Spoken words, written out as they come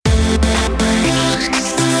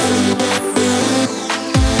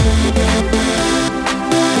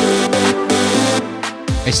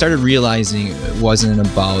I started realizing it wasn't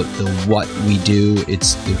about the what we do,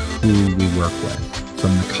 it's the who we work with,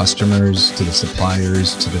 from the customers to the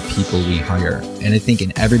suppliers to the people we hire. And I think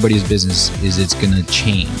in everybody's business it's going to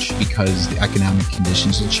change because the economic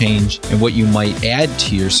conditions will change. And what you might add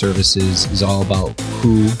to your services is all about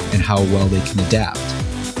who and how well they can adapt.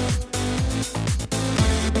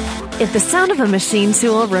 If the sound of a machine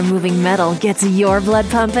tool removing metal gets your blood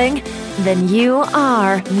pumping, then you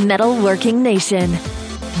are Metalworking Nation.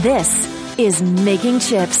 This is Making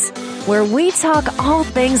Chips, where we talk all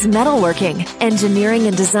things metalworking, engineering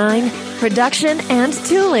and design, production and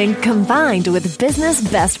tooling combined with business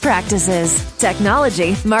best practices,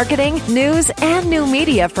 technology, marketing, news, and new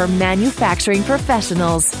media for manufacturing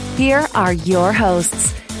professionals. Here are your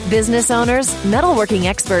hosts, business owners, metalworking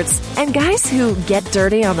experts, and guys who get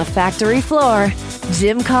dirty on the factory floor,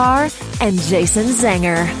 Jim Carr and Jason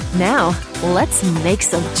Zenger. Now, let's make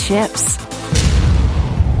some chips.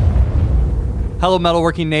 Hello,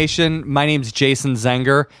 Metalworking Nation. My name's Jason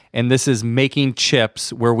Zenger, and this is Making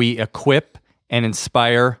Chips, where we equip and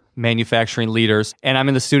inspire manufacturing leaders. And I'm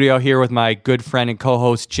in the studio here with my good friend and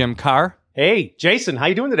co-host, Jim Carr. Hey, Jason, how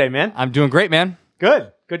you doing today, man? I'm doing great, man.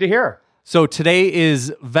 Good to hear. So today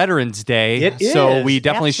is Veterans Day. It is. So we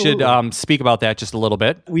definitely should speak about that just a little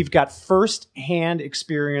bit. We've got first-hand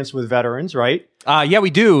experience with veterans, right? Yeah, we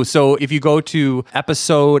do. So if you go to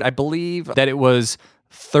episode, I believe that it was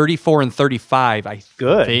 34 and 35, I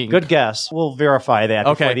think. Good guess. We'll verify that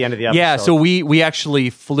before the end of the episode. Yeah, so we actually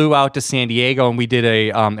flew out to San Diego and we did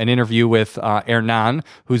an interview with Hernan,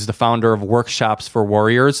 who's the founder of Workshops for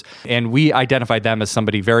Warriors. And we identified them as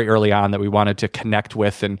somebody very early on that we wanted to connect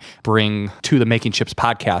with and bring to the Making Chips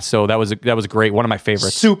podcast. So that was great. One of my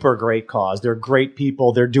favorites. Super great cause. They're great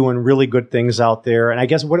people. They're doing really good things out there. And I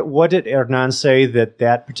guess what did Hernan say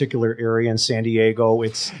that particular area in San Diego,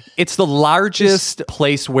 it's the largest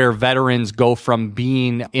place where veterans go from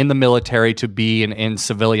being in the military to being in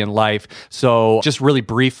civilian life. So just really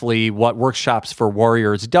briefly, what Workshops for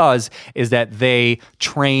Warriors does is that they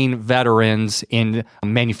train veterans in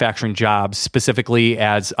manufacturing jobs, specifically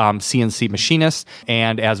as CNC machinists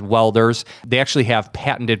and as welders. They actually have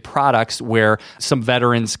patented products where some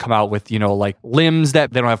veterans come out with, like limbs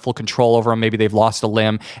that they don't have full control over them. Maybe they've lost a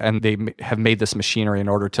limb and they have made this machinery in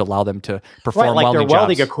order to allow them to perform like welding their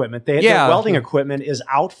welding jobs. equipment. Their welding equipment is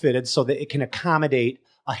outfitted so that it can accommodate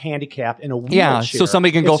a handicap in a wheelchair. Yeah, so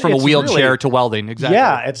somebody can go from a wheelchair to welding. Exactly.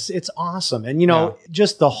 Yeah, it's awesome. And,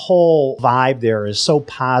 just the whole vibe there is so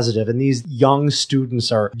positive. And these young students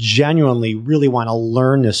are genuinely really want to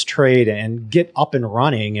learn this trade and get up and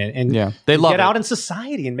running and they love get it. out in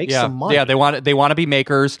society and make some money. Yeah, they want to be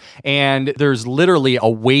makers. And there's literally a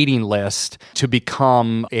waiting list to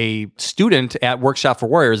become a student at Workshop for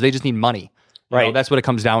Warriors. They just need money. Right. That's what it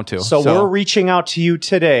comes down to. So we're reaching out to you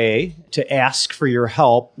today to ask for your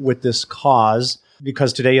help with this cause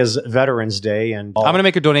because today is Veterans Day. And I'm going to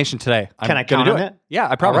make a donation today. Can I count on it? Yeah,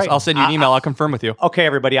 I promise. I'll send you an email. I'll confirm with you. Okay,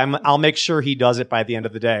 everybody. I'll make sure he does it by the end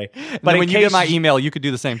of the day. But when you get my email, you could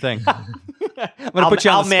do the same thing. I'm going to put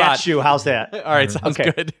you on the spot. I'll match you. How's that? All right. Sounds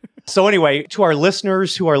good. So anyway, to our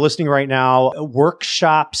listeners who are listening right now,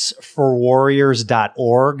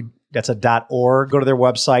 workshopsforwarriors.org. That's a .org. Go to their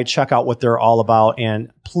website, check out what they're all about, and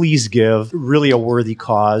please give. Really a worthy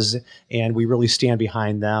cause, and we really stand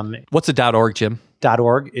behind them. What's a .org, Jim?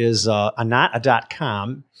 .org is not a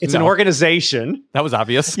 .com. It's an organization. That was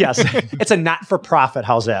obvious. Yes. It's a not-for-profit.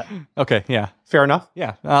 How's that? Okay, yeah. Fair enough?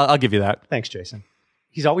 Yeah, I'll give you that. Thanks, Jason.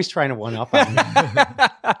 He's always trying to one-up on me.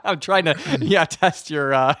 I'm trying to, test your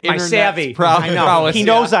my savvy. I know. Prowess. He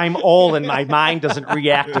knows I'm old and my mind doesn't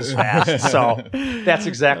react as fast. So that's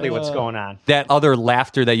exactly what's going on. That other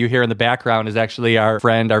laughter that you hear in the background is actually our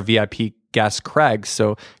friend, our VIP guest, Craig.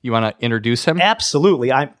 So you want to introduce him?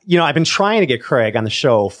 Absolutely. I've been trying to get Craig on the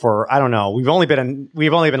show for, I don't know. We've only been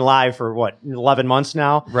live for 11 months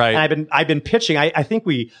now. Right. And I've been pitching. I think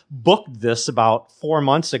we booked this about 4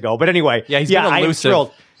 months ago. But anyway, he's been elusive.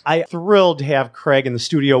 I'm thrilled to have Craig in the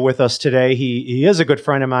studio with us today. He is a good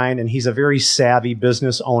friend of mine, and he's a very savvy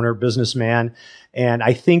business owner, businessman. And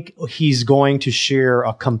I think he's going to share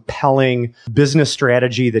a compelling business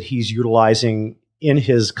strategy that he's utilizing in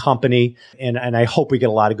his company. And I hope we get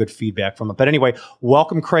a lot of good feedback from it. But anyway,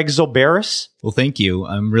 welcome, Craig Zobaris. Well, thank you.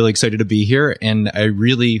 I'm really excited to be here. And I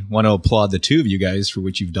really want to applaud the two of you guys for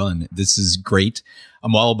what you've done. This is great.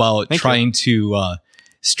 I'm all about trying to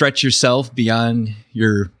stretch yourself beyond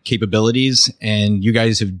your capabilities. And you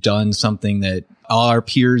guys have done something that all our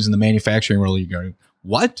peers in the manufacturing world are going,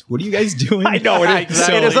 what are you guys doing? I know.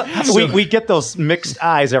 We get those mixed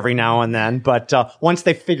eyes every now and then, but once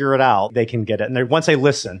they figure it out, they can get it. And once they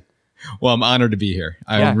listen, Well, I'm honored to be here.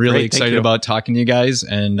 I'm really excited about talking to you guys,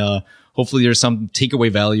 and hopefully there's some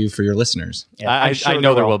takeaway value for your listeners. Yeah, I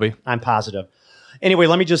know there will be. I'm positive. Anyway,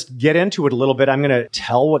 let me just get into it a little bit. I'm going to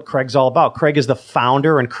tell what Craig's all about. Craig is the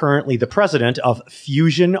founder and currently the president of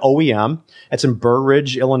Fusion OEM. It's in Burr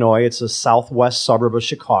Ridge, Illinois. It's a southwest suburb of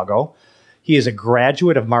Chicago. He is a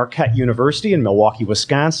graduate of Marquette University in Milwaukee,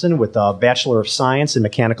 Wisconsin, with a Bachelor of Science in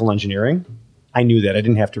Mechanical Engineering. I knew that. I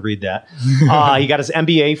didn't have to read that. He got his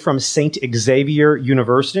MBA from St. Xavier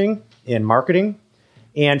University in marketing.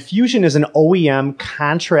 And Fusion is an OEM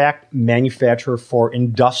contract manufacturer for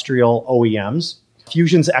industrial OEMs.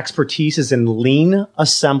 Fusion's expertise is in lean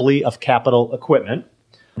assembly of capital equipment.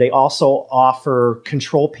 They also offer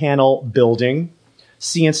control panel building,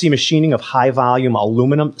 CNC machining of high-volume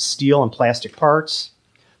aluminum, steel, and plastic parts.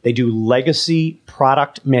 They do legacy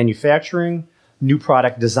product manufacturing, new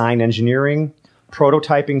product design engineering,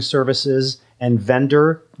 prototyping services, and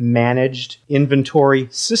vendor-managed inventory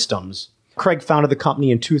systems. Craig founded the company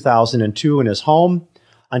in 2002 in his home.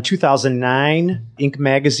 In 2009, Inc.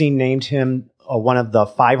 magazine named him one of the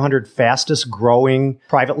 500 fastest growing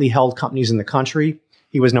privately held companies in the country.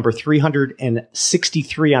 He was number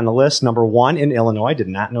 363 on the list, number one in Illinois. Did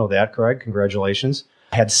not know that, Craig. Congratulations.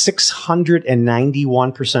 Had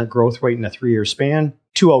 691% growth rate in a 3-year span.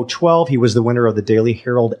 2012, he was the winner of the Daily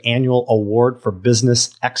Herald Annual Award for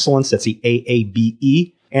Business Excellence. That's the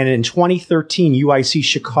AABE. And in 2013, UIC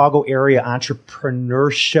Chicago Area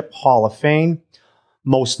Entrepreneurship Hall of Fame.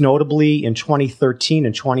 Most notably in 2013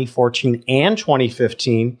 and 2014 and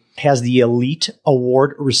 2015, has the Elite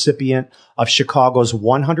Award recipient of Chicago's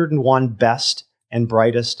 101 Best and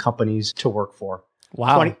Brightest Companies to Work for.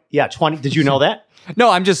 Wow. 20. Did you know that? No,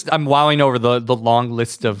 I'm wowing over the long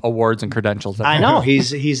list of awards and credentials. I know.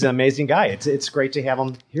 He's an amazing guy. It's great to have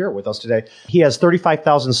him here with us today. He has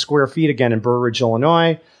 35,000 square feet again in Burr Ridge,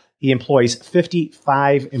 Illinois. He employs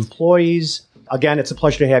 55 employees. Again, it's a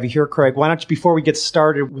pleasure to have you here, Craig. Why don't you, before we get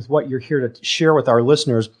started with what you're here to share with our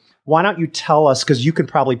listeners, why don't you tell us, because you can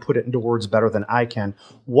probably put it into words better than I can,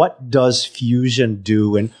 what does Fusion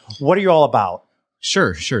do and what are you all about?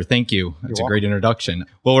 Sure. Thank you. That's a great introduction.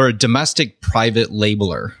 Well, we're a domestic private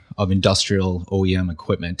labeler of industrial OEM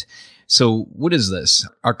equipment. So what is this?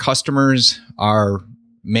 Our customers are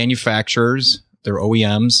manufacturers, they're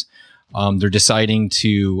OEMs. They're deciding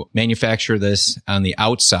to manufacture this on the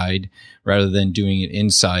outside rather than doing it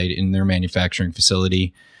inside in their manufacturing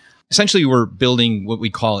facility. Essentially, we're building what we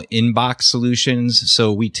call in-box solutions.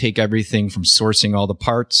 So we take everything from sourcing all the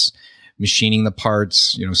parts, machining the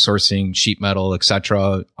parts, sourcing sheet metal,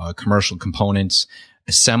 etc., commercial components,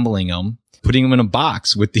 assembling them, putting them in a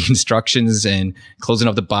box with the instructions and closing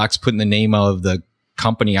up the box, putting the name of the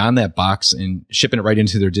company on that box and shipping it right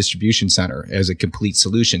into their distribution center as a complete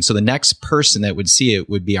solution. So the next person that would see it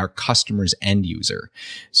would be our customer's end user.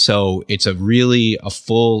 So it's a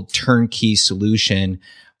full turnkey solution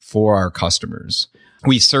for our customers.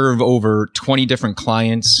 We serve over 20 different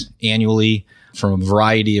clients annually from a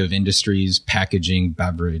variety of industries: packaging,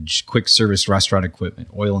 beverage, quick service restaurant equipment,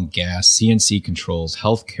 oil and gas, CNC controls,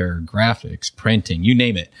 healthcare, graphics, printing, you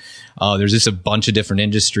name it. There's just a bunch of different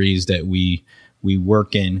industries that we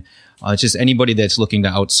work in. It's just anybody that's looking to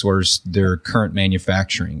outsource their current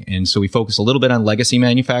manufacturing. And so we focus a little bit on legacy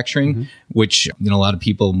manufacturing, which a lot of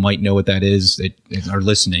people might know what that is that are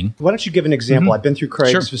listening. Why don't you give an example? I've been through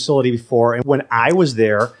Craig's facility before, and when I was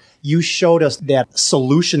there, you showed us that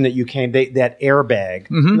solution that you came, that airbag,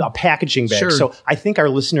 a packaging bag. So I think our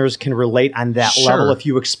listeners can relate on that level if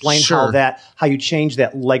you explain how you changed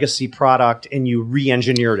that legacy product and you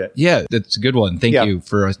re-engineered it. Yeah, that's a good one. Thank you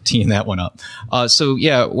for teeing that one up.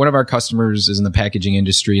 One of our customers is in the packaging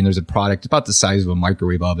industry, and there's a product about the size of a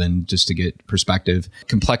microwave oven, just to get perspective.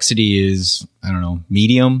 Complexity is,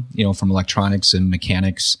 medium, from electronics and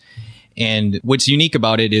mechanics. And what's unique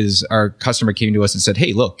about it is our customer came to us and said,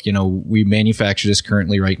 hey, look, we manufacture this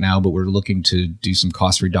currently right now, but we're looking to do some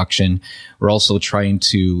cost reduction. We're also trying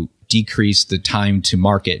to decrease the time to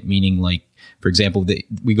market, meaning for example,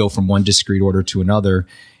 we go from one discrete order to another.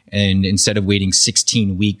 And instead of waiting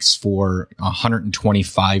 16 weeks for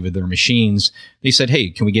 125 of their machines, they said, hey,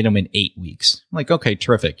 can we get them in 8 weeks? I'm like, okay,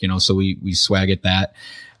 terrific. So we swag at that.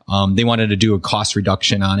 They wanted to do a cost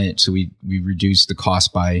reduction on it. So we reduced the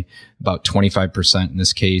cost by about 25% in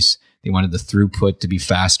this case. They wanted the throughput to be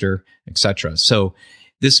faster, et cetera. So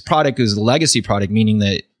this product is a legacy product, meaning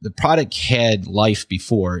that the product had life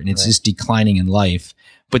before and it's just declining in life,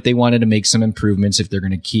 but they wanted to make some improvements if they're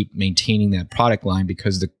going to keep maintaining that product line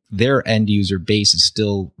because their end user base is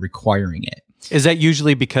still requiring it. Is that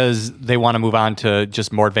usually because they want to move on to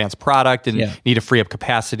just more advanced product and need to free up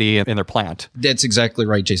capacity in their plant? That's exactly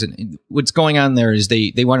right, Jason. What's going on there is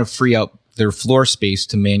they want to free up their floor space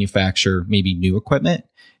to manufacture maybe new equipment.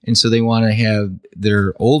 And so they want to have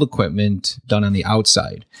their old equipment done on the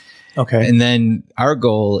outside. Okay. And then our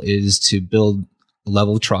goal is to build a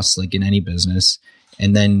level of trust, like in any business,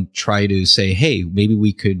 and then try to say, hey, maybe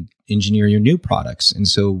we could engineer your new products. And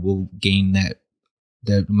so we'll gain that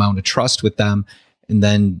amount of trust with them, and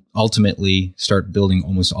then ultimately start building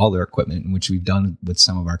almost all their equipment, which we've done with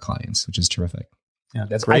some of our clients, which is terrific. Yeah,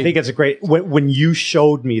 that's great. I think it's a great, when you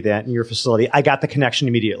showed me that in your facility, I got the connection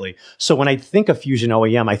immediately. So when I think of Fusion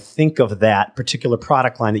OEM, I think of that particular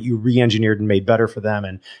product line that you re-engineered and made better for them,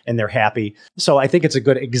 and they're happy. So I think it's a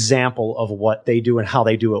good example of what they do and how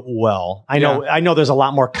they do it well. I know there's a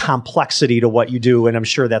lot more complexity to what you do, and I'm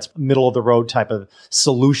sure that's middle of the road type of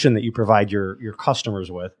solution that you provide your customers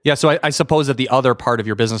with. Yeah, so I suppose that the other part of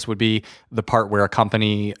your business would be the part where a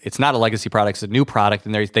company, it's not a legacy product, it's a new product,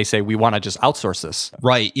 and they say, we want to just outsource this.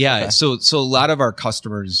 Right. Yeah. Okay. So a lot of our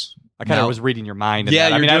customers. I kind of was reading your mind. Yeah.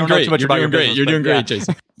 I don't know too much about your business. You're doing great,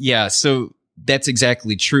 Jason. Yeah. So that's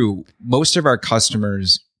exactly true. Most of our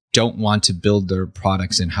customers don't want to build their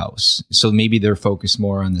products in-house. So maybe they're focused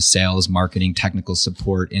more on the sales, marketing, technical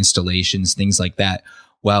support, installations, things like that.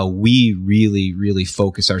 While we really, really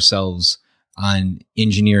focus ourselves on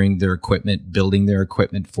engineering their equipment, building their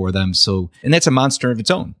equipment for them. So, and that's a monster of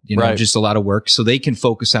its own, just a lot of work. So they can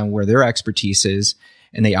focus on where their expertise is,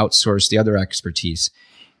 and they outsource the other expertise.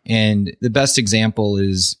 And the best example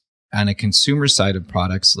is on a consumer side of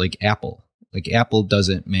products like Apple. Like Apple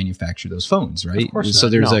doesn't manufacture those phones, right? Of course so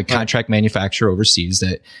not. there's a contract manufacturer overseas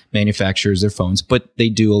that manufactures their phones, but they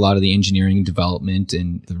do a lot of the engineering and development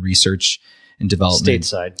and the research and development.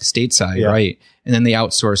 Stateside, yeah. Right. And then they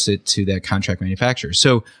outsource it to that contract manufacturer.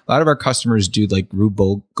 So a lot of our customers do like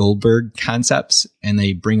Rube Goldberg concepts, and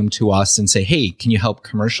they bring them to us and say, hey, can you help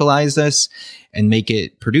commercialize this and make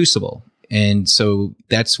it producible? And so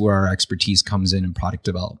that's where our expertise comes in product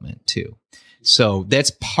development too. So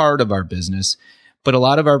that's part of our business. But a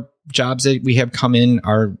lot of our jobs that we have come in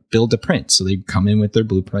are build to print. So they come in with their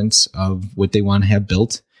blueprints of what they want to have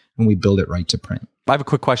built, and we build it right to print. I have a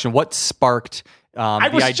quick question. What sparked I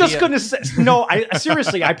was just going to say, no,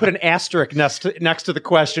 seriously, I put an asterisk next to the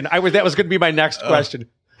question. That was going to be my next question.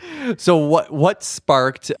 So what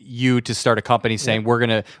sparked you to start a company saying we're going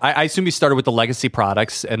to, I assume you started with the legacy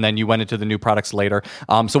products and then you went into the new products later.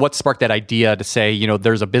 So what sparked that idea to say,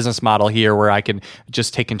 there's a business model here where I can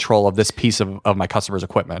just take control of this piece of my customer's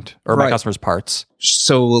equipment or my customer's parts?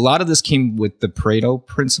 So a lot of this came with the Pareto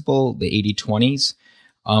principle, the 80-20s.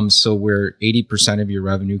 So where 80% of your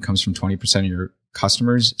revenue comes from 20% of your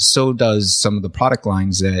customers, so does some of the product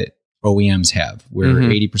lines that OEMs have, where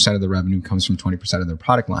 80% of the revenue comes from 20% of their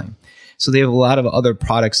product line. So they have a lot of other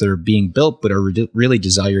products that are being built, but are really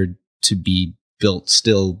desired to be built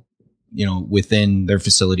still, within their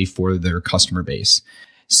facility for their customer base.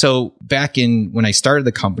 So back when I started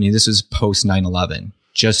the company, this was post 9/11,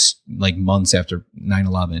 just like months after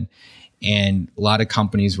 9/11. And a lot of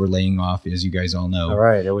companies were laying off, as you guys all know. All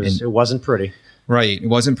right. It wasn't pretty. Right. It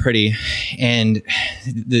wasn't pretty. And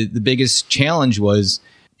the biggest challenge was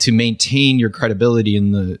to maintain your credibility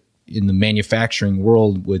in the manufacturing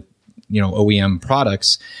world with, OEM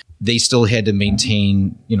products. They still had to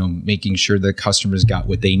maintain, making sure the customers got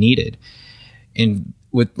what they needed. And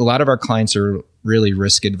with a lot of our clients are really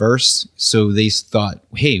risk adverse. So they thought,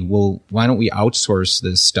 hey, well, why don't we outsource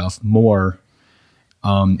this stuff more?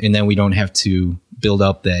 And then we don't have to build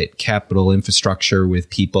up that capital infrastructure with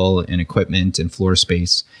people and equipment and floor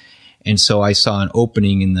space. And so I saw an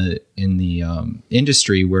opening in the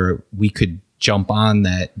industry where we could jump on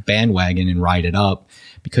that bandwagon and ride it up,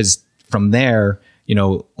 because from there,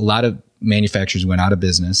 a lot of manufacturers went out of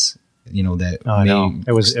business. It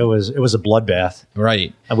was a bloodbath,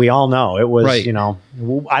 right? And we all know it was. Right.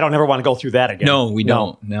 I don't ever want to go through that again. No, we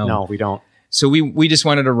don't. No, we don't. So we just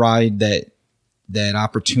wanted to ride that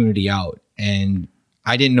opportunity out. And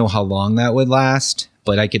I didn't know how long that would last,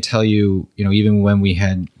 but I could tell you, even when we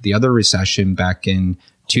had the other recession back in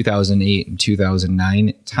 2008 and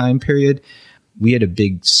 2009 time period, we had a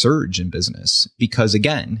big surge in business because,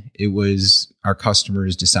 again, it was our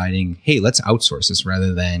customers deciding, hey, let's outsource this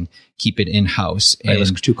rather than keep it in-house. And it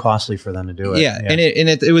was too costly for them to do it. Yeah. And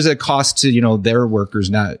it was a cost to, their workers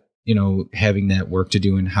not, having that work to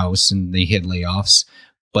do in-house, and they had layoffs.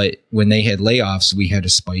 But when they had layoffs, we had a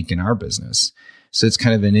spike in our business. So it's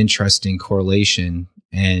kind of an interesting correlation.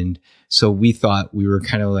 And so we thought we were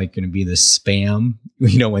kind of like going to be the spam,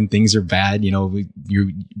 when things are bad,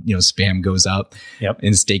 spam goes up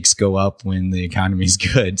and stakes go up when the economy's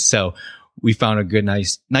good. So we found a good,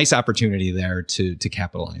 nice opportunity there to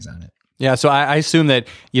capitalize on it. Yeah, so I assume that,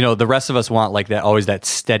 the rest of us want like that, always that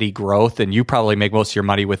steady growth, and you probably make most of your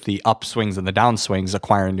money with the upswings and the downswings,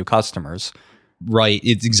 acquiring new customers. Right.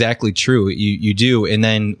 It's exactly true. You do. And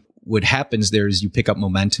then what happens there is you pick up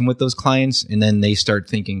momentum with those clients, and then they start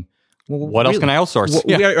thinking, well, what else can I outsource?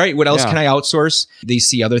 Right. What else can I outsource? They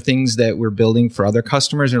see other things that we're building for other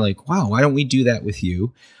customers. And they're like, wow, why don't we do that with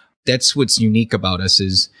you? That's what's unique about us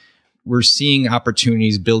is we're seeing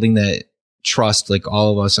opportunities, building that trust, like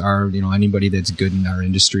all of us are, anybody that's good in our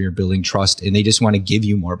industry are building trust, and they just want to give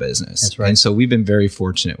you more business. That's right. And so we've been very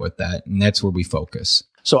fortunate with that. And that's where we focus.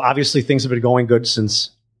 So obviously things have been going good since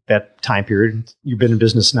that time period. You've been in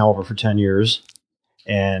business now over for 10 years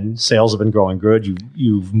and sales have been growing good.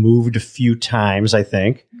 You've moved a few times, I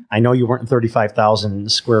think. I know you weren't in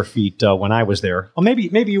 35,000 square feet when I was there. Oh, maybe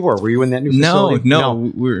you were. Were you in that new facility?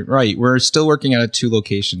 No. We're right. We're still working out of 2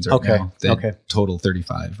 locations right now. Okay. Total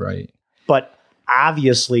 35, right? But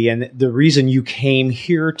obviously, and the reason you came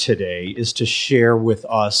here today is to share with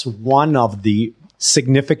us one of the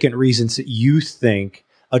significant reasons that you think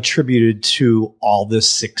attributed to all this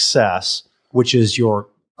success, which is your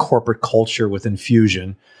corporate culture with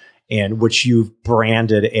Infusion, and which you've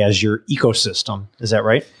branded as your ecosystem. Is that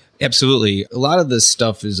right? Absolutely. A lot of this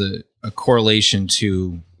stuff is a correlation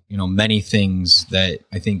to, many things that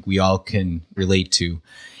I think we all can relate to.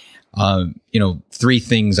 3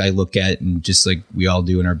 things I look at, and just like we all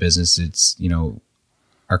do in our business, it's,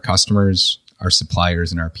 our customers, our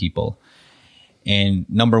suppliers, and our people. And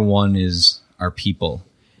number 1 is our people.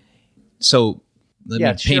 So let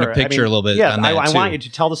me paint a picture a little bit on that I want you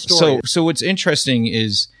to tell the story. So what's interesting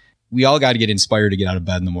is we all got to get inspired to get out of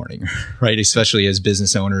bed in the morning, right? Especially as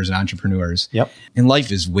business owners and entrepreneurs. Yep. And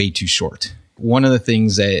life is way too short. One of the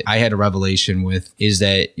things that I had a revelation with is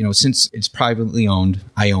that, since it's privately owned,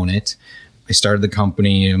 I own it. I started the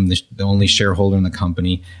company. I'm the only shareholder in the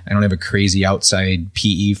company. I don't have a crazy outside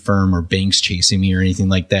PE firm or banks chasing me or anything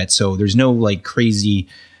like that. So there's no like crazy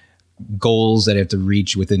goals that I have to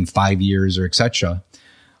reach within 5 years or et cetera.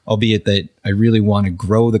 Albeit that I really want to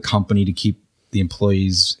grow the company to keep the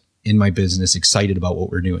employees in my business excited about what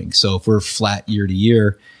we're doing. So if we're flat year to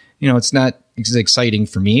year, it's not as exciting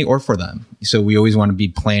for me or for them. So we always want to be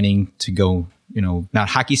planning to go, not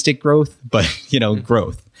hockey stick growth, but,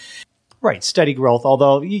 growth. Right. Steady growth,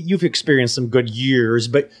 although you've experienced some good years,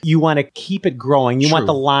 but you want to keep it growing. You want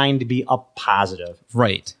the line to be up positive.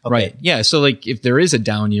 Right. Okay. Right. Yeah. So like if there is a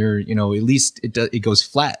down year, at least it goes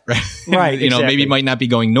flat, right? Right. Exactly. Maybe it might not be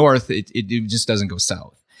going north. It just doesn't go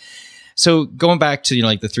south. So going back to,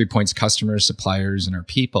 like the 3 points, customers, suppliers, and our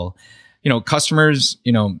people, customers,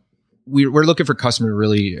 we're looking for customers to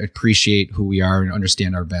really appreciate who we are and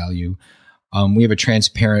understand our value. We have a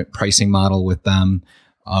transparent pricing model with them.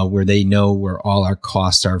 Where they know where all our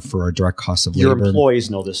costs are for our direct costs of labor. Your employees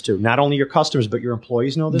know this too. Not only your customers, but your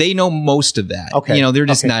employees know this? They know most of that. Okay. They're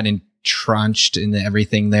just not entrenched in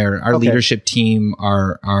everything there. Our leadership team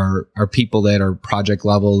are people that are project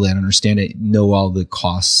level that understand it, know all the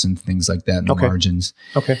costs and things like that and the margins.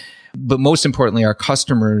 Okay. But most importantly, our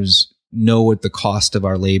customers know what the cost of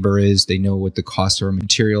our labor is. They know what the cost of our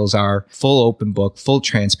materials are. Full open book, full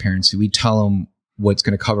transparency. We tell them what's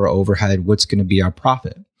going to cover our overhead, what's going to be our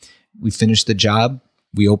profit. We finish the job.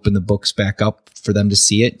 We open the books back up for them to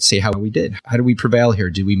see it, say how we did. How did we prevail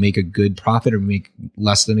here? Did we make a good profit or make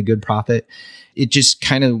less than a good profit? It just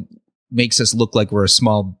kind of makes us look like we're a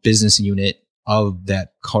small business unit of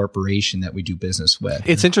that corporation that we do business with.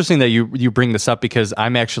 It's interesting that you bring this up because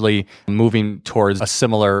I'm actually moving towards a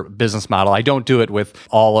similar business model. I don't do it with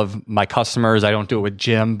all of my customers. I don't do it with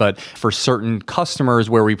Jim, but for certain customers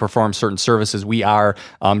where we perform certain services, we are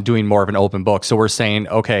doing more of an open book. So we're saying,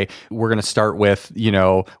 okay, we're going to start with,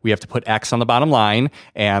 we have to put X on the bottom line,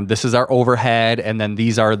 and this is our overhead, and then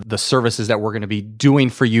these are the services that we're going to be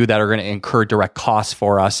doing for you that are going to incur direct costs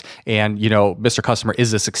for us. And, Mr. Customer,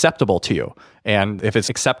 is this acceptable to you? And if it's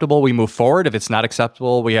acceptable, we move forward. If it's not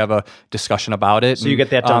acceptable, we have a discussion about it. So you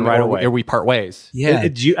get that done right away. Or we part ways. Yeah.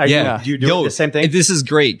 Do you do the same thing? This is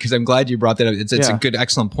great because I'm glad you brought that up. It's a good,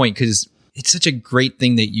 excellent point because it's such a great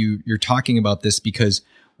thing that you're talking about this because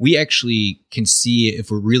we actually can see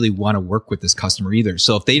if we really want to work with this customer either.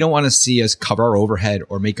 So if they don't want to see us cover our overhead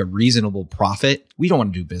or make a reasonable profit, we don't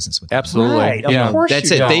want to do business with them. Absolutely. Right. Of course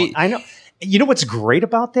that's you it. Don't. I know. You know what's great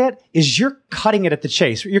about that is you're cutting it at the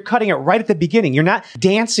chase. You're cutting it right at the beginning. You're not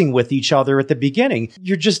dancing with each other at the beginning.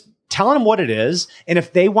 You're just telling them what it is. And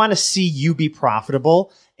if they want to see you be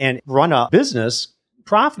profitable and run a business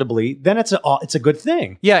profitably, then it's a good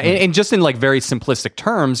thing. Yeah, and just in like very simplistic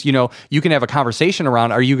terms, you can have a conversation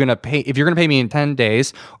around, are you going to pay, if you're going to pay me in 10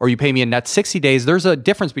 days or you pay me in net 60 days, there's a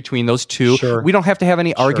difference between those two. Sure. We don't have to have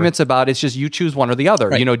any arguments about it. It's just you choose one or the other.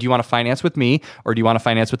 Right. Do you want to finance with me or do you want to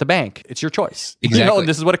finance with the bank? It's your choice. Exactly. And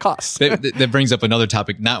this is what it costs. That brings up another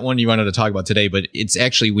topic, not one you wanted to talk about today, but it's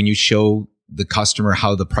actually when you show the customer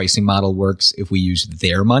how the pricing model works, if we use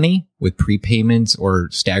their money with prepayments or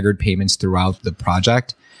staggered payments throughout the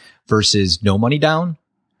project versus no money down.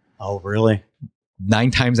 Oh, really?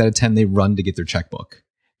 9 times out of 10, they run to get their checkbook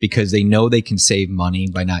because they know they can save money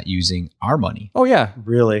by not using our money. Oh, yeah.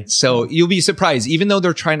 Really? So you'll be surprised, even though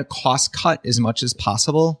they're trying to cost cut as much as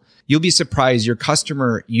possible, you'll be surprised your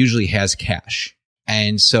customer usually has cash.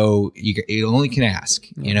 And so you only can ask,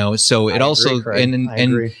 so it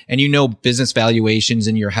business valuations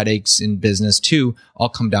and your headaches in business too, all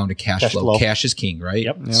come down to cash flow. Cash is king, right?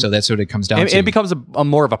 Yep. So that's what it comes down to. It becomes a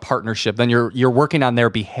more of a partnership. Then you're working on their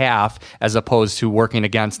behalf as opposed to working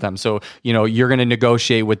against them. So, you're going to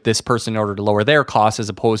negotiate with this person in order to lower their costs as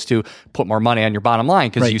opposed to put more money on your bottom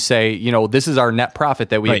line. Because you say, this is our net profit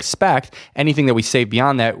that we expect. Anything that we save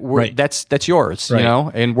beyond that, that's yours,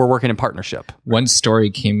 and we're working in partnership. One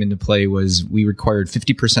story came into play was we required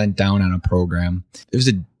 50% down on a program. It was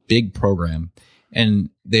a big program and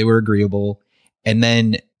they were agreeable. And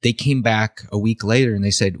then they came back a week later and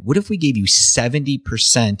they said, what if we gave you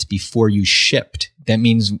 70% before you shipped? That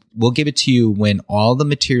means we'll give it to you when all the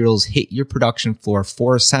materials hit your production floor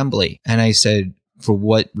for assembly. And I said, for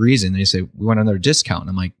what reason? They said, we want another discount.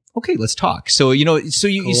 I'm like, okay, let's talk. So, you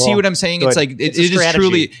see what I'm saying? Good. It's like, it is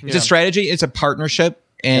truly, it's a strategy. It's a partnership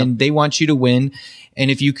and they want you to win.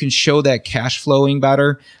 And if you can show that cash flowing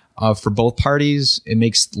better for both parties, it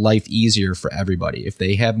makes life easier for everybody if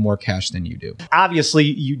they have more cash than you do. Obviously,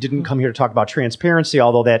 you didn't come here to talk about transparency,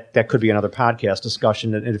 although that could be another podcast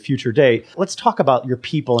discussion at a future date. Let's talk about your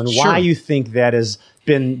people and why you think that has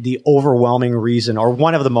been the overwhelming reason or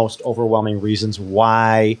one of the most overwhelming reasons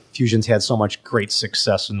why Fusion's had so much great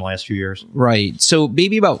success in the last few years. Right. So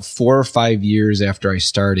maybe about 4 or 5 years after I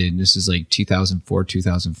started, this is like 2004,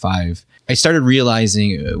 2005, I started realizing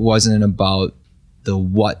it wasn't about the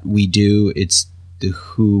what we do, it's the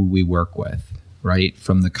who we work with, right?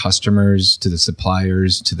 From the customers to the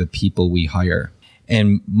suppliers to the people we hire.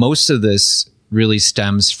 And most of this really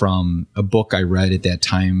stems from a book I read at that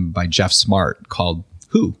time by Jeff Smart called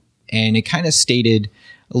Who. And it kind of stated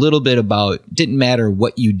a little bit about, didn't matter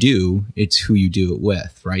what you do, it's who you do it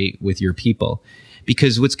with, right? With your people.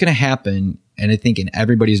 Because what's going to happen, and I think in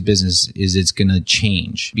everybody's business, is it's going to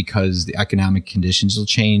change because the economic conditions will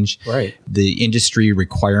change. Right. The industry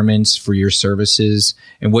requirements for your services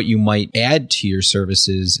and what you might add to your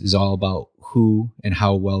services is all about who and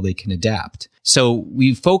how well they can adapt. So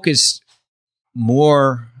we focused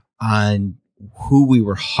more on who we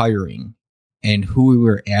were hiring and who we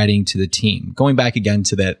were adding to the team. Going back again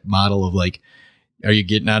to that model of like, are you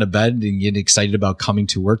getting out of bed and getting excited about coming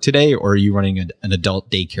to work today, or are you running an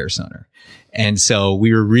adult daycare center? And so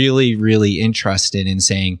we were really, really interested in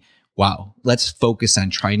saying, wow, let's focus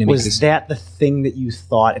on trying to make this. Was that the thing that you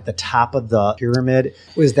thought at the top of the pyramid?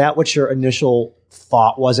 Was that what your initial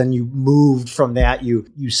thought was, and you moved from that, you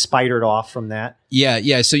spidered off from that?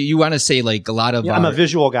 Yeah. So you want to say like a lot of I'm a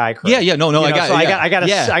visual guy, Craig. Yeah, no, I got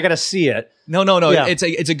so I got to see it. No. Yeah.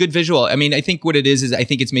 It's a good visual. I mean, I think what it is I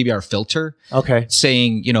think it's maybe our filter. Okay.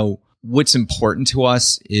 Saying, what's important to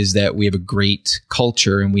us is that we have a great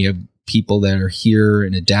culture and we have people that are here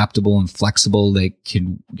and adaptable and flexible that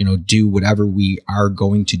can, do whatever we are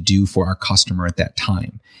going to do for our customer at that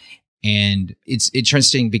time. And it's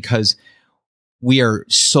interesting because we are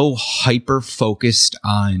so hyper focused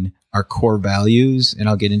on our core values, and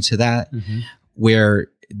I'll get into that, where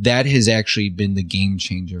that has actually been the game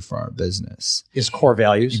changer for our business. Is core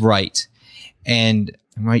values. Right. And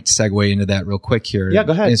I might segue into that real quick here. Yeah,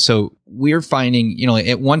 go ahead. And so we're finding,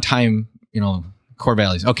 at one time, core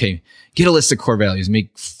values. Okay, get a list of core values,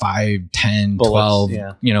 make 5, 10, bullets,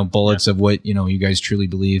 12, bullets of what, you guys truly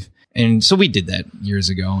believe. And so we did that years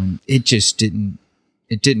ago, and it just didn't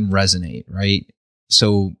resonate, right?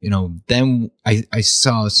 So, then I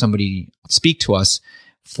saw somebody speak to us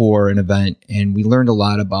for an event, and we learned a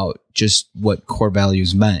lot about just what core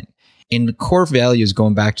values meant. And the core values,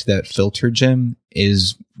 going back to that filter, Jim,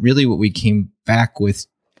 is really what we came back with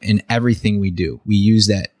in everything we do. We use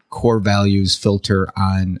that core values filter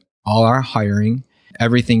on all our hiring,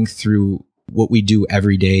 everything through what we do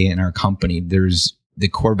every day in our company. There's the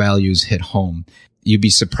core values hit home. You'd be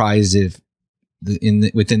surprised if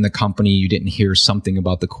within the company, you didn't hear something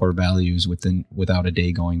about the core values without a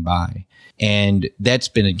day going by. And that's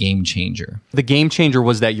been a game changer. The game changer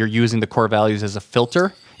was that you're using the core values as a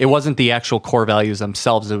filter. It wasn't the actual core values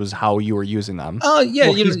themselves. It was how you were using them. Oh, yeah.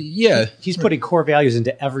 Well, he's putting core values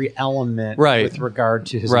into every element with regard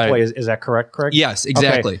to his employees. Is that correct, Craig? Yes,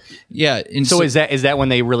 exactly. Okay. Yeah. And so is that when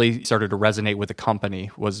they really started to resonate with the company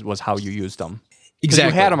was how you used them?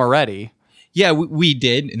 Exactly. You had them already. Yeah, we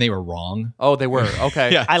did, and they were wrong. Oh, they were.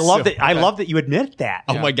 Okay. Yeah, I love that. I love that you admit that.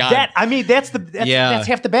 Oh my God. That's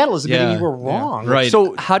half the battle is admitting you were wrong. Right.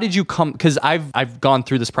 So how did you come? Because I've gone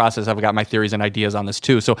through this process. I've got my theories and ideas on this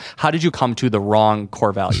too. So how did you come to the wrong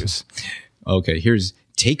core values? Okay. Here's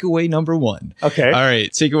takeaway number one. Okay. All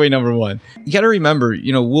right. Takeaway number one. You got to remember,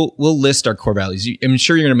 we'll list our core values. I'm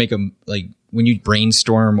sure you're going to make them like when you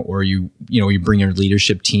brainstorm or you bring your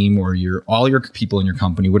leadership team or all your people in your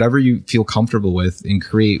company, whatever you feel comfortable with, and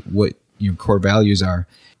create what your core values are.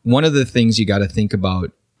 One of the things you got to think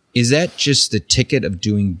about, is that just the ticket of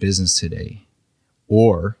doing business today?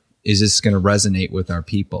 Or is this going to resonate with our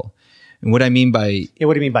people? And what do you mean by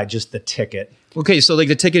just the ticket? Okay. So like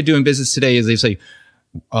the ticket of doing business today is they say,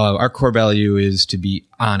 our core value is to be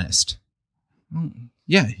honest.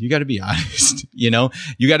 Yeah, you got to be honest. You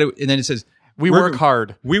got to, and then it says, we work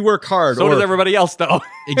hard. We work hard. So does everybody else, though.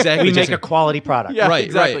 Exactly. We make a quality product. Yeah, right,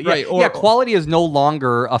 exactly. right. Yeah, quality is no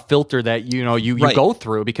longer a filter that you go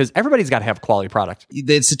through, because everybody's got to have quality product.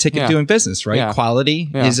 It's a ticket of doing business, right? Yeah.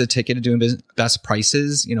 Quality is a ticket of doing business. Best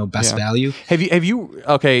prices, best value. Have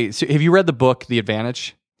you read the book The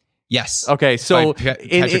Advantage? Yes. Okay. So Patrick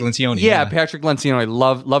Lencioni. Yeah, Patrick Lencioni.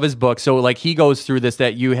 Love his book. So like he goes through this,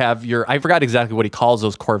 that you have I forgot exactly what he calls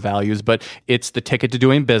those core values, but it's the ticket to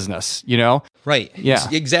doing business, Right. Yeah.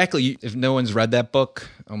 Exactly. If no one's read that book,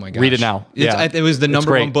 oh my gosh. Read it now. It was the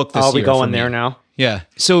number one book this year. Are we going there now? Yeah.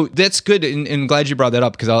 So that's good. And glad you brought that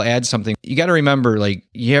up, because I'll add something. You got to remember, like,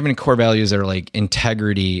 you have any core values that are like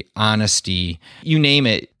integrity, honesty, you name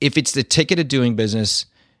it. If it's the ticket of doing business,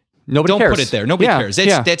 Nobody cares. Don't put it there. Nobody cares.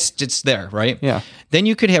 That's it's there, right? Yeah. Then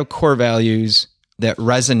you could have core values that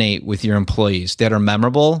resonate with your employees, that are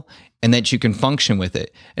memorable, and that you can function with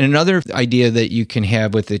it. And another idea that you can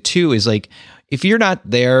have with it too is like, if you're not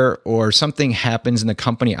there or something happens and the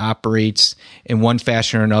company operates in one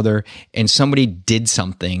fashion or another, and somebody did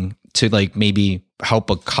something to like maybe help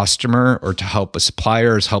a customer or to help a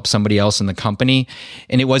supplier or help somebody else in the company,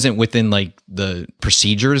 and it wasn't within like the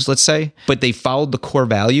procedures, let's say, but they followed the core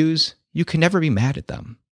values, you can never be mad at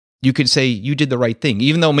them. You could say you did the right thing,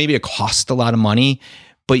 even though maybe it cost a lot of money,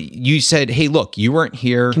 but you said, hey, look, you weren't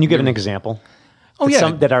here. Can you give an example? Oh,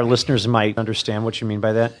 yeah. That our listeners might understand what you mean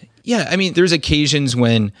by that. Yeah. I mean, there's occasions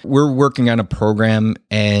when we're working on a program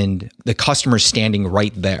and the customer's standing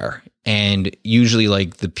right there. And usually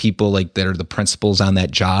like the people like that are the principals on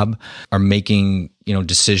that job are making,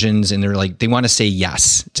 decisions, and they're like, they want to say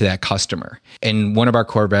yes to that customer. And one of our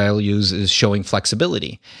core values is showing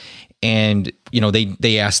flexibility. And,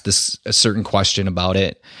 they asked this a certain question about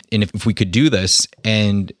it. And if we could do this,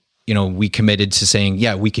 and, we committed to saying,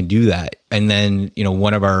 yeah, we can do that. And then,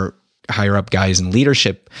 one of our higher up guys in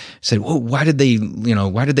leadership said, well, why did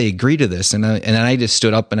they agree to this? And then I just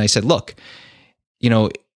stood up and I said, look,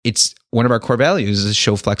 it's one of our core values is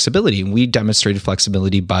show flexibility. And we demonstrated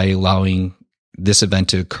flexibility by allowing this event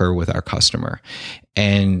to occur with our customer.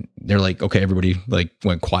 And they're like, okay, everybody like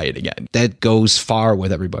went quiet again. That goes far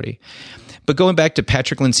with everybody. But going back to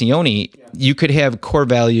Patrick Lencioni, you could have core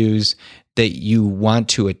values that you want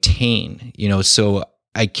to attain, so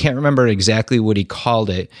I can't remember exactly what he called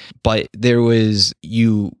it, but there was,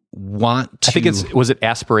 you want to. I think was it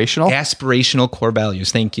aspirational? Aspirational core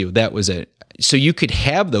values. Thank you. That was it. So you could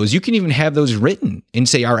have those. You can even have those written and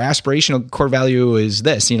say our aspirational core value is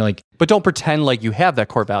this, But don't pretend like you have that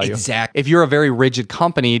core value. Exactly. If you're a very rigid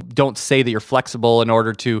company, don't say that you're flexible in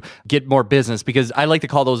order to get more business, because I like to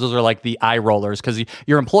call those are like the eye rollers, because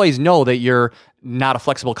your employees know that you're not a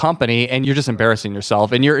flexible company and you're just embarrassing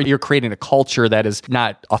yourself and you're creating a culture that is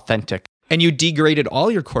not authentic. And you degraded all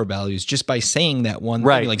your core values just by saying that one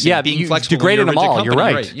right. thing. Like being you flexible. Degraded them all. Company, you're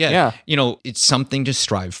right. Yeah. It's something to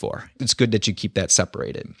strive for. It's good that you keep that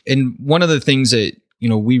separated. And one of the things that,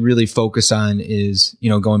 we really focus on is,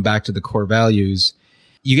 going back to the core values,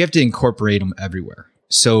 you have to incorporate them everywhere.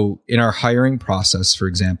 So in our hiring process, for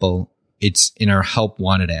example, it's in our help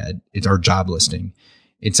wanted ad. It's our job listing.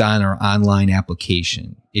 It's on our online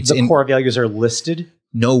application. Core values are listed.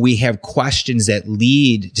 No, we have questions that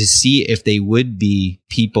lead to see if they would be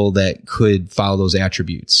people that could follow those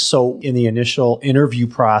attributes. So in the initial interview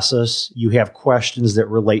process, you have questions that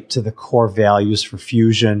relate to the core values for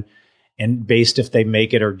Fusion, and based if they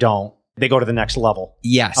make it or don't, they go to the next level.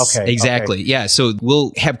 Yes, Okay, exactly. okay. Yeah. So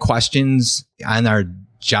we'll have questions on our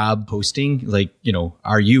job posting, like,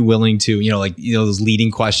 are you willing to, those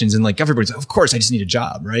leading questions, and like everybody's like, of course, I just need a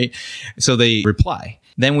job, right? So they reply.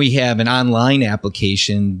 Then we have an online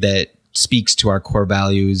application that speaks to our core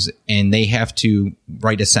values, and they have to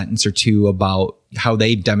write a sentence or two about how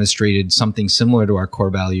they've demonstrated something similar to our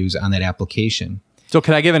core values on that application. So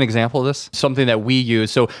can I give an example of this? Something that we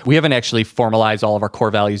use. So we haven't actually formalized all of our core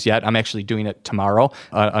values yet. I'm actually doing it tomorrow.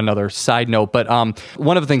 Another side note. But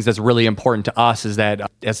one of the things that's really important to us is that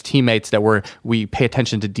as teammates that we pay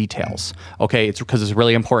attention to details. Okay, it's because it's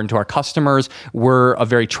really important to our customers. We're a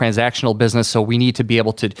very transactional business, so we need to be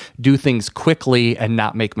able to do things quickly and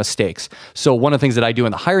not make mistakes. So one of the things that I do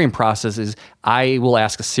in the hiring process is I will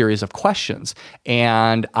ask a series of questions,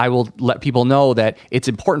 and I will let people know that it's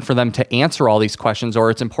important for them to answer all these questions,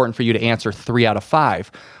 or it's important for you to answer 3 out of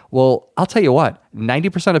 5. Well, I'll tell you what,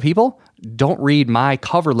 90% of people don't read my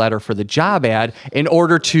cover letter for the job ad in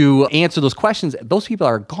order to answer those questions. Those people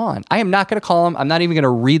are gone. I am not going to call them. I'm not even going to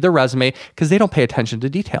read their resume because they don't pay attention to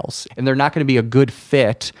details. And they're not going to be a good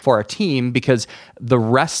fit for our team because the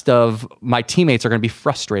rest of my teammates are going to be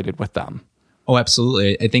frustrated with them. Oh,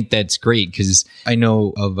 absolutely. I think that's great because I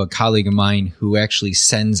know of a colleague of mine who actually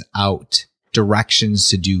sends out directions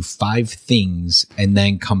to do 5 things and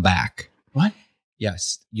then come back. What?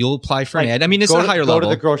 Yes. You'll apply for an ad. I mean, it's a higher level. Go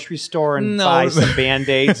to the grocery store and buy some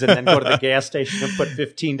Band-Aids and then go to the gas station and put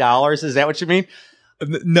 $15. Is that what you mean?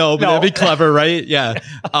 No, but that'd be clever, right? Yeah.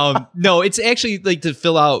 No, it's actually like to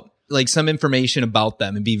fill out like some information about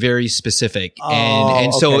them and be very specific.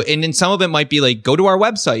 And so then some of it might be like, go to our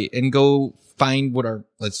website and go find what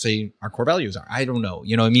let's say our core values are. I don't know.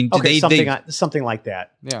 I mean, okay, something like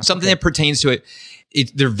that. Yeah. Something that pertains to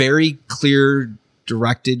it. They're very clear,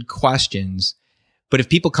 directed questions. But if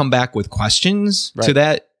people come back with questions to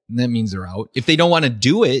that means they're out. If they don't want to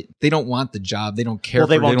do it, they don't want the job. They don't care. Well,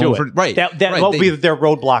 they won't do it. Right. That will be their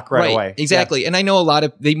roadblock right away. Exactly. Yeah. And I know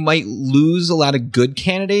they might lose a lot of good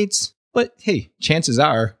candidates, but hey, chances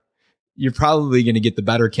are you're probably going to get the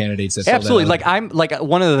better candidates. Absolutely. Like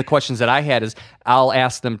one of the questions that I had is I'll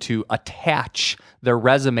ask them to attach their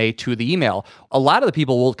resume to the email. A lot of the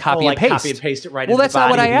people will copy and paste. Copy and paste it right. Well, that's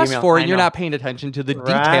not what I asked for, and you're you're not paying attention to the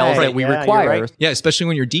details that we require. Right. Yeah, especially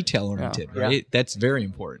when you're detail oriented, right? Yeah. That's very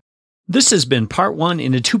important. This has been part 1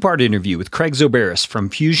 in a 2-part interview with Craig Zobaris from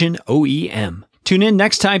Fusion OEM. Tune in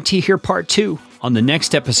next time to hear part 2 on the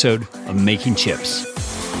next episode of Making Chips.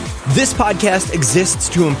 This podcast exists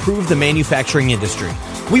to improve the manufacturing industry.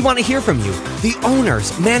 We want to hear from you, the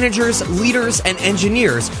owners, managers, leaders, and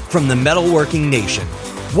engineers from the metalworking nation.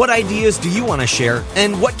 What ideas do you want to share,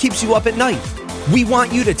 and what keeps you up at night? We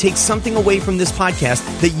want you to take something away from this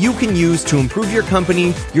podcast that you can use to improve your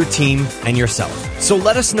company, your team, and yourself. So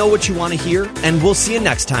let us know what you want to hear, and we'll see you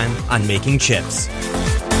next time on Making Chips.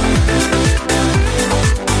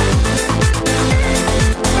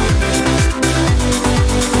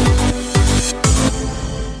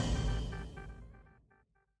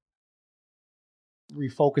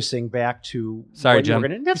 Refocusing back to sorry,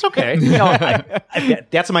 Jim. That's okay.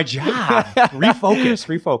 That's my job.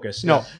 Refocus. No,